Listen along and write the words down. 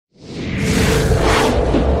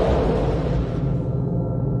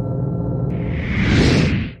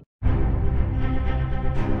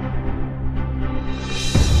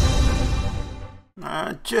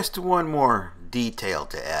just one more detail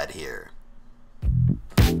to add here.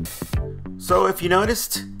 So if you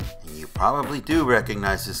noticed, and you probably do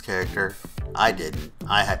recognize this character, I didn't.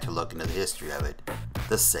 I had to look into the history of it.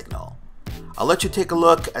 The signal. I'll let you take a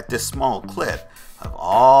look at this small clip of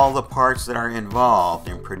all the parts that are involved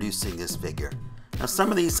in producing this figure. Now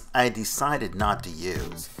some of these I decided not to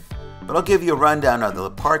use, but I'll give you a rundown of the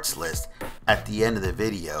parts list at the end of the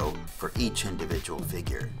video for each individual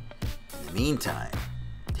figure. In the meantime,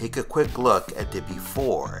 take a quick look at the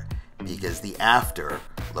before, because the after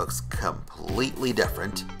looks completely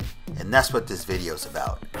different, and that's what this video is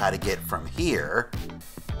about, how to get from here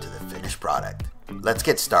to the finished product. Let's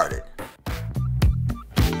get started.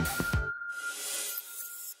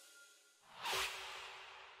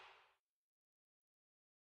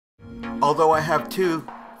 Although I have two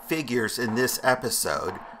figures in this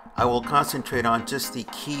episode, I will concentrate on just the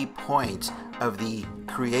key points of the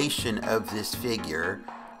creation of this figure,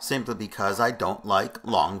 simply because I don't like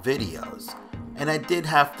long videos. And I did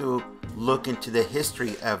have to look into the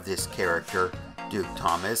history of this character, Duke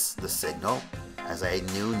Thomas, the Signal, as I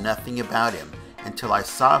knew nothing about him until I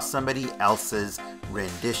saw somebody else's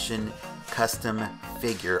rendition custom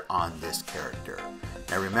figure on this character.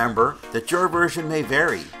 Now remember that your version may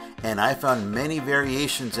vary, and I found many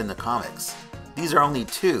variations in the comics. These are only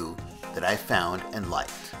two that I found and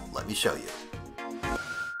liked. Let me show you.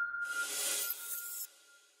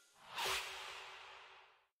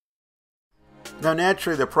 Now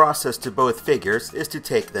naturally the process to both figures is to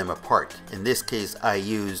take them apart. In this case I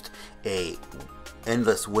used a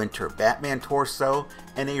Endless Winter Batman torso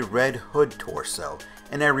and a Red Hood torso,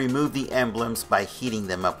 and I removed the emblems by heating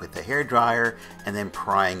them up with a hairdryer and then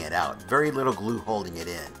prying it out. Very little glue holding it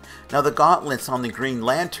in. Now the gauntlets on the Green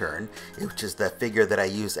Lantern, which is the figure that I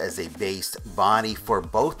use as a base body for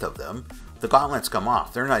both of them, the gauntlets come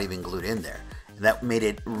off. They're not even glued in there. That made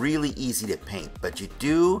it really easy to paint, but you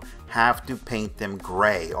do have to paint them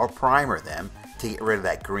gray or primer them to get rid of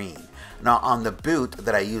that green. Now on the boot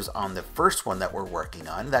that I use on the first one that we're working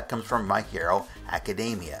on, that comes from my hero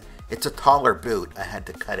Acadamia. It's a taller boot, I had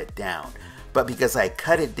to cut it down. But because I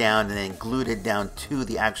cut it down and then glued it down to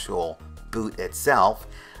the actual boot itself,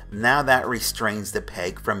 now that restrains the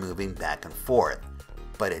peg from moving back and forth.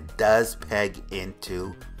 But it does peg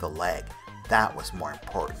into the leg. That was more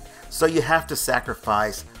important. So you have to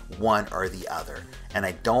sacrifice one or the other. And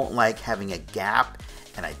I don't like having a gap,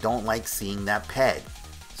 and I don't like seeing that peg.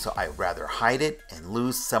 So I rather hide it and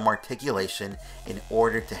lose some articulation in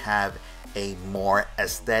order to have a more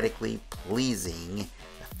aesthetically pleasing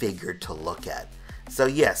figure to look at. So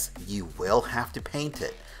yes, you will have to paint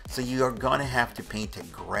it. So you are going to have to paint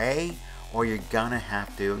it gray, or you're gonna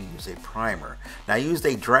have to use a primer. Now I used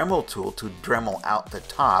a Dremel tool to Dremel out the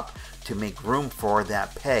top to make room for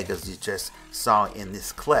that peg, as you just saw in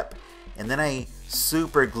this clip. And then I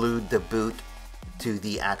super glued the boot to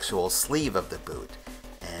the actual sleeve of the boot.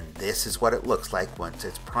 And this is what it looks like once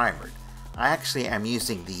it's primered. I actually am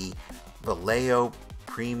using the Vallejo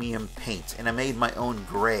Premium paints, and I made my own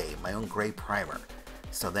gray primer.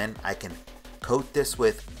 So then I can coat this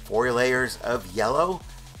with 4 layers of yellow,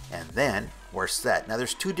 and then we're set. Now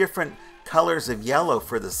there's two different colors of yellow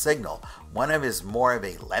for the Signal. One of them is more of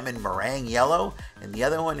a lemon meringue yellow, and the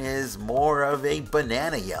other one is more of a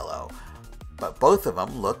banana yellow. But both of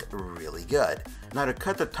them look really good. Now to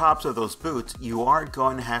cut the tops of those boots, you are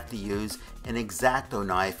going to have to use an X-Acto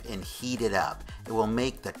knife and heat it up. It will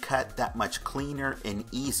make the cut that much cleaner and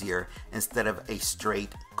easier instead of a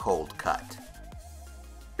straight cold cut.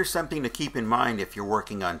 Here's something to keep in mind if you're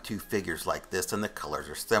working on two figures like this and the colors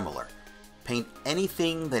are similar. Paint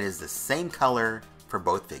anything that is the same color for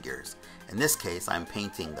both figures. In this case, I'm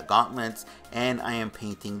painting the gauntlets and I am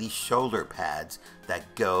painting the shoulder pads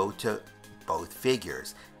that go to both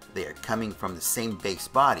figures. They are coming from the same base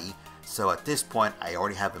body, so at this point I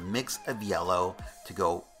already have a mix of yellow to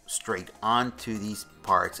go straight onto these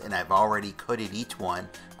parts, and I've already coated each one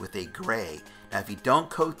with a gray. Now if you don't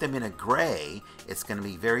coat them in a gray, it's going to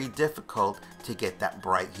be very difficult to get that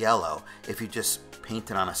bright yellow. If you just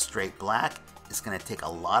paint it on a straight black, it's going to take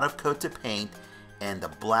a lot of coats of paint, and the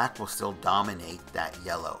black will still dominate that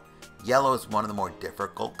yellow. Yellow is one of the more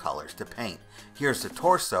difficult colors to paint. Here's the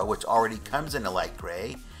torso, which already comes in a light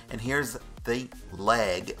gray, and here's the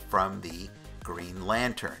leg from the Green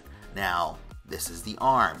Lantern. Now this is the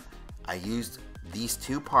arm. I used these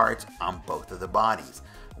two parts on both of the bodies.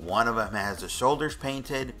 One of them has the shoulders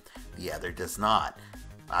painted, the other does not.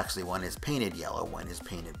 Actually, one is painted yellow, one is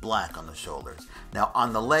painted black on the shoulders. Now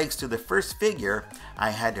on the legs to the first figure, I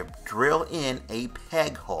had to drill in a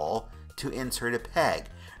peg hole to insert a peg.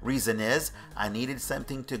 Reason is, I needed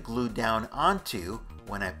something to glue down onto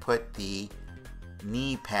when I put the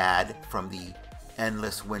knee pad from the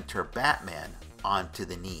Endless Winter Batman onto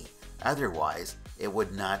the knee. Otherwise, it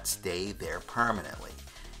would not stay there permanently.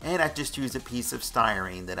 And I just used a piece of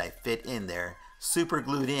styrene that I fit in there, super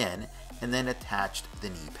glued in, and then attached the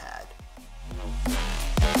knee pad.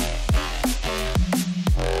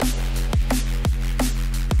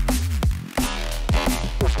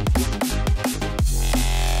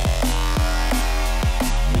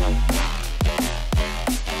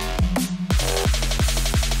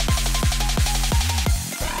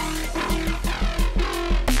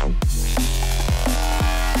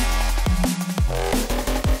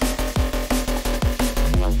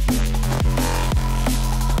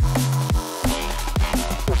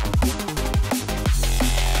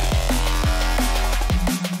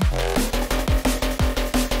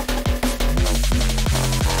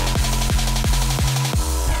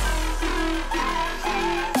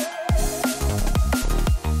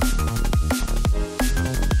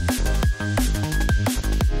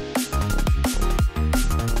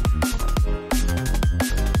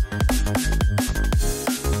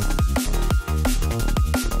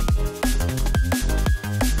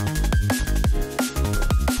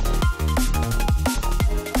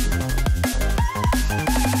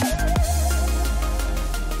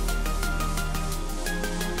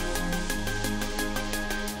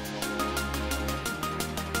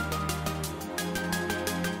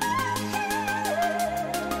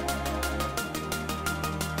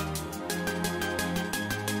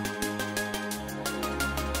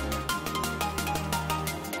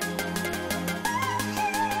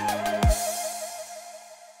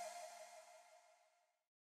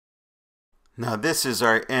 Now this is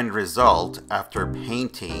our end result after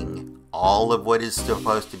painting all of what is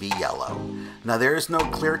supposed to be yellow. Now there is no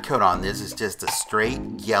clear coat on this, it's just a straight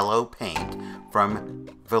yellow paint from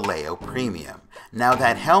Vallejo Premium. Now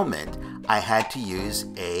that helmet, I had to use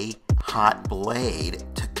a hot blade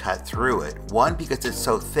to cut through it. One, because it's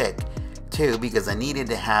so thick. Two, because I needed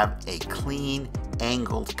to have a clean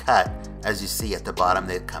angled cut, as you see at the bottom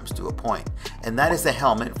that comes to a point. And that is the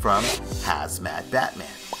helmet from Hazmat Batman.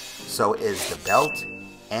 So is the belt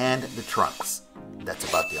and the trunks. That's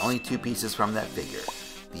about the only two pieces from that figure.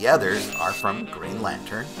 The others are from Green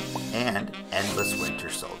Lantern and Endless Winter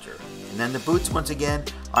Soldier. And then the boots, once again,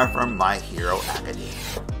 are from My Hero Academia.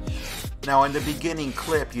 Now in the beginning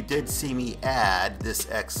clip, you did see me add this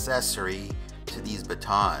accessory to these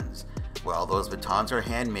batons. Well, those batons are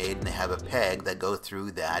handmade and they have a peg that goes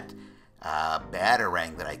through that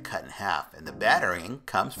batarang that I cut in half. And the batarang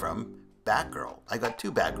comes from Batgirl. I got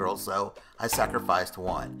two Batgirls, so I sacrificed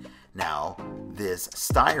one. Now, this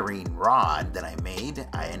styrene rod that I made,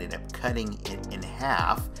 I ended up cutting it in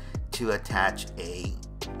half to attach a,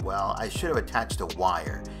 well, I should have attached a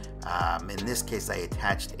wire. In this case, I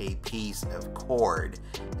attached a piece of cord,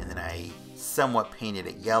 and then I somewhat painted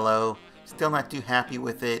it yellow. Still not too happy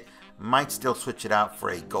with it. Might still switch it out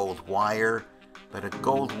for a gold wire, but a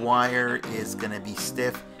gold wire is going to be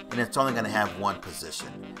stiff, and it's only going to have one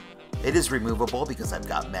position. It is removable because I've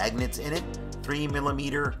got magnets in it,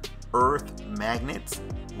 3mm earth magnets,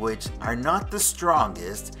 which are not the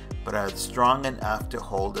strongest, but are strong enough to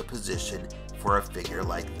hold a position for a figure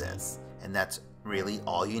like this. And that's really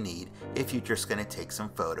all you need if you're just going to take some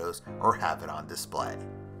photos or have it on display.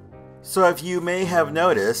 So if you may have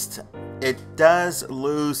noticed, it does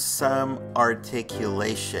lose some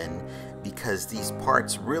articulation because these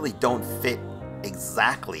parts really don't fit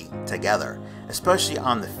exactly together, especially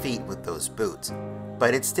on the feet with those boots,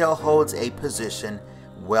 but it still holds a position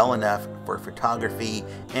well enough for photography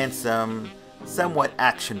and some somewhat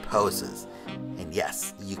action poses. And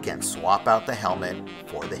yes, you can swap out the helmet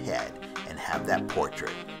for the head and have that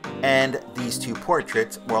portrait. And these two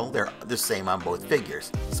portraits, well, they're the same on both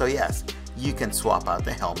figures. So yes, you can swap out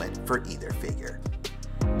the helmet for either figure.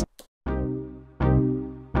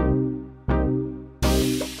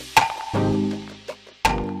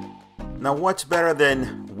 Now what's better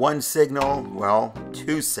than one signal? Well,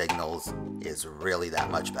 two signals is really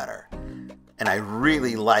that much better. And I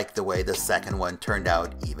really like the way the second one turned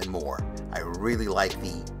out even more. I really like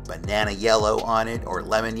the banana yellow on it, or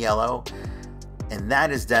lemon yellow. And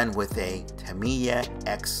that is done with a Tamiya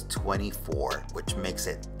X24, which makes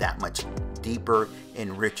it that much deeper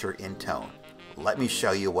and richer in tone. Let me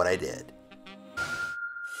show you what I did.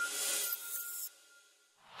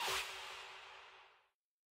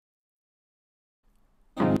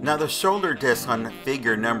 Now the shoulder discs on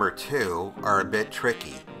figure number 2 are a bit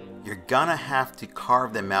tricky. You're gonna have to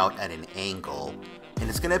carve them out at an angle, and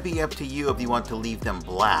it's gonna be up to you if you want to leave them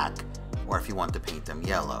black or if you want to paint them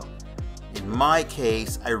yellow. In my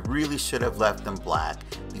case, I really should have left them black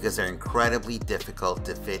because they're incredibly difficult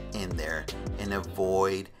to fit in there and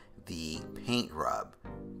avoid the paint rub.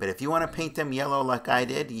 But if you want to paint them yellow like I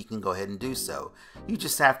did, you can go ahead and do so. You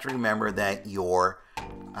just have to remember that your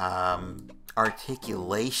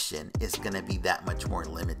articulation is going to be that much more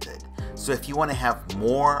limited. So if you want to have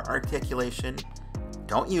more articulation,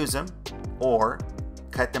 don't use them, or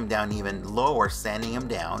cut them down even lower, sanding them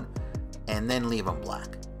down, and then leave them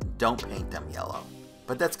black. Don't paint them yellow,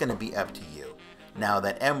 but that's going to be up to you. Now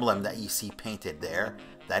that emblem that you see painted there,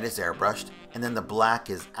 that is airbrushed, and then the black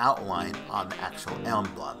is outlined on the actual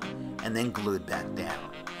emblem and then glued back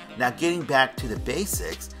down. Now getting back to the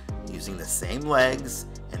basics, using the same legs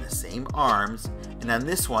and the same arms, and on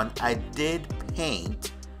this one I did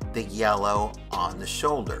paint the yellow on the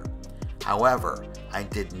shoulder. However, I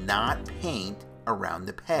did not paint around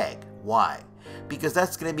the peg. Why? Because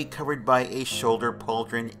that's going to be covered by a shoulder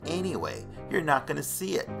pauldron anyway. You're not going to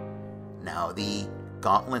see it. Now the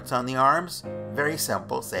gauntlets on the arms, very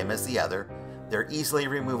simple, same as the other. They're easily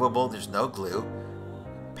removable, there's no glue.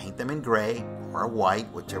 Paint them in gray or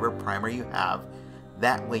white, whichever primer you have.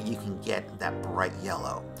 That way you can get that bright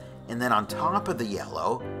yellow. And then on top of the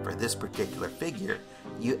yellow, for this particular figure,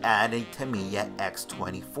 you add a Tamiya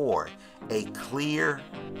X24, a clear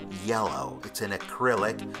yellow. It's an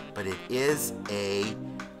acrylic, but it is a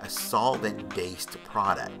solvent-based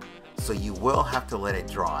product, so you will have to let it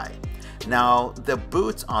dry. Now, the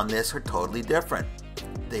boots on this are totally different.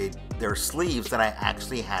 They're sleeves that I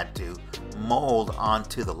actually had to mold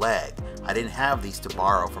onto the leg. I didn't have these to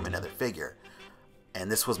borrow from another figure, and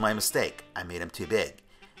this was my mistake. I made them too big,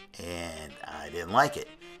 and I didn't like it,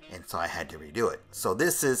 and so I had to redo it. So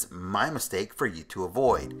this is my mistake for you to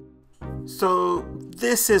avoid. So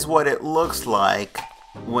this is what it looks like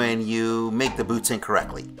when you make the boots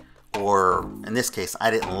incorrectly. Or in this case,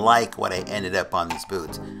 I didn't like what I ended up on these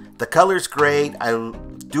boots. The color's great. I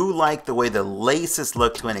do like the way the laces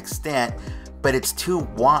look to an extent, but it's too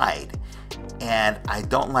wide. And I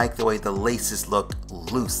don't like the way the laces look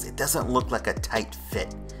loose. It doesn't look like a tight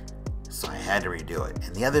fit. So I had to redo it.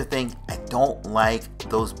 And the other thing, I don't like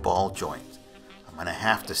those ball joints. I'm gonna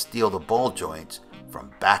have to steal the ball joints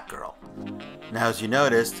from Batgirl. Now, as you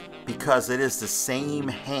noticed, because it is the same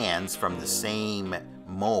hands from the same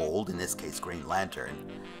mold, in this case Green Lantern,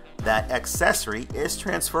 that accessory is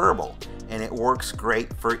transferable and it works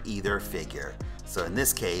great for either figure. So in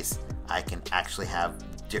this case, I can actually have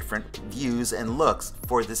different views and looks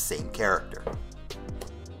for the same character.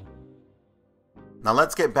 Now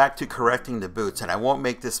let's get back to correcting the boots, and I won't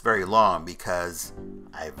make this very long because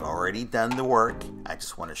I've already done the work. I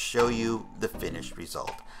just want to show you the finished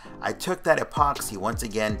result. I took that epoxy, once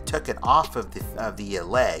again, took it off of the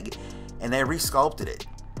leg, and I resculpted it.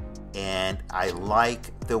 And I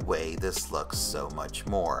like the way this looks so much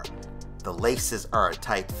more. The laces are a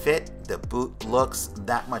tight fit, the boot looks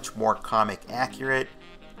that much more comic accurate.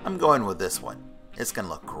 I'm going with this one. It's going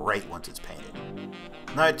to look great once it's painted.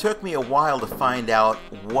 Now, it took me a while to find out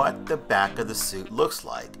what the back of the suit looks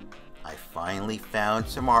like. I finally found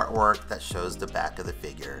some artwork that shows the back of the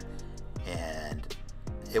figure, and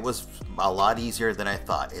it was a lot easier than I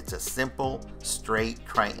thought. It's a simple, straight,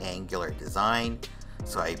 triangular design,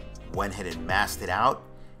 so I went ahead and masked it out,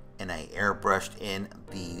 and I airbrushed in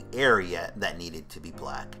the area that needed to be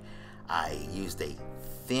black. I used a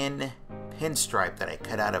thin pinstripe that I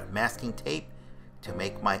cut out of masking tape to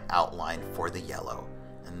make my outline for the yellow,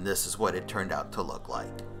 and this is what it turned out to look like.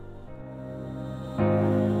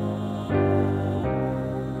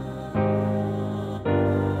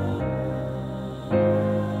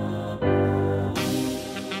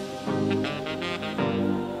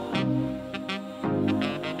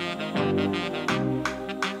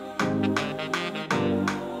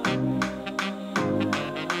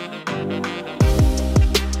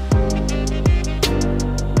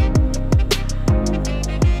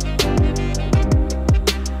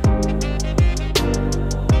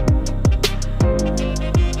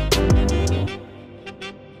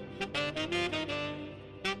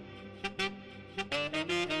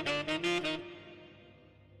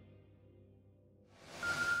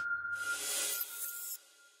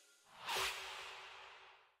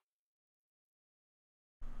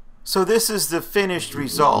 So this is the finished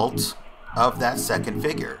result of that second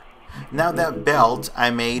figure. Now that belt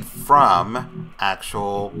I made from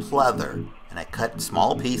actual pleather, and I cut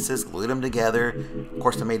small pieces, glued them together. Of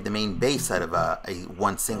course, I made the main base out of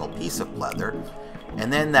one single piece of pleather.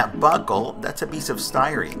 And then that buckle, that's a piece of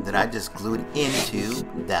styrene that I just glued into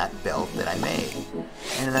that belt that I made.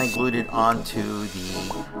 And then I glued it onto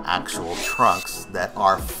the actual trunks that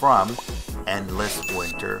are from Endless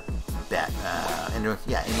Winter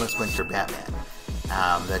Endless Winter Batman.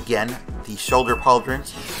 Again, the shoulder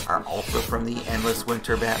pauldrons are also from the Endless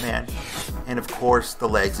Winter Batman, and of course the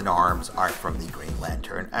legs and arms are from the Green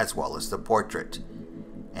Lantern, as well as the portrait.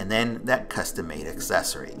 And then that custom-made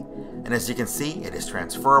accessory. And as you can see, it is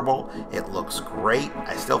transferable. It looks great.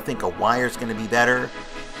 I still think a wire is going to be better,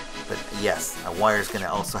 but yes, a wire is going to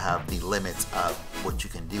also have the limits of what you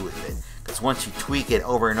can do with it. Because once you tweak it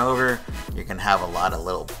over and over, you're going to have a lot of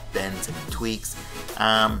little bends and tweaks.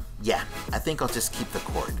 Yeah, I think I'll just keep the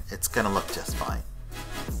cord. It's going to look just fine.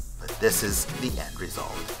 But this is the end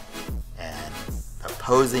result. And the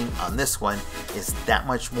posing on this one is that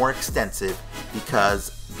much more extensive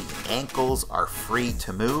because the ankles are free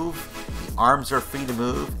to move, the arms are free to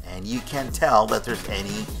move, and you can't tell that there's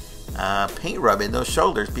any paint rub in those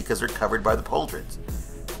shoulders because they're covered by the pauldrons.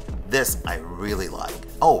 This I really like.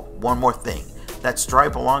 Oh, one more thing. That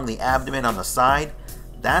stripe along the abdomen on the side,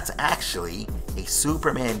 that's actually a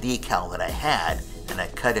Superman decal that I had, and I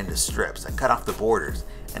cut into strips. I cut off the borders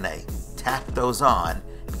and I tacked those on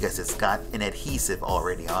because it's got an adhesive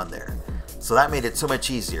already on there. So that made it so much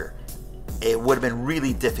easier. It would have been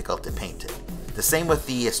really difficult to paint it. The same with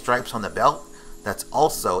the stripes on the belt. That's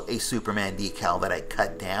also a Superman decal that I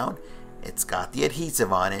cut down. It's got the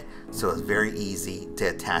adhesive on it, so it's very easy to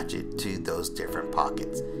attach it to those different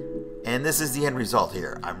pockets. And this is the end result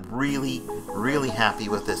here. I'm really, really happy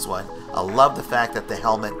with this one. I love the fact that the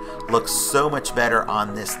helmet looks so much better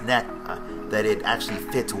on this neck, that it actually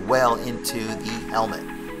fits well into the helmet.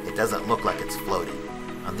 It doesn't look like it's floating.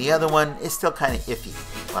 On the other one, it's still kind of iffy,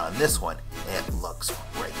 but on this one, it looks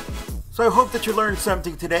great. So I hope that you learned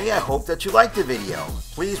something today. I hope that you liked the video.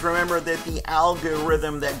 Please remember that the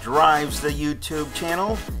algorithm that drives the YouTube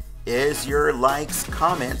channel is your likes,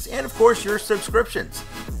 comments, and of course your subscriptions.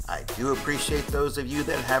 I do appreciate those of you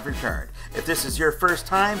that have returned. If this is your first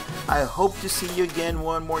time, I hope to see you again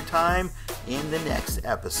one more time in the next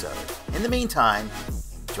episode. In the meantime,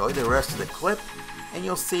 enjoy the rest of the clip and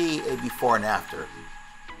you'll see a before and after.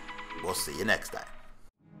 We'll see you next time.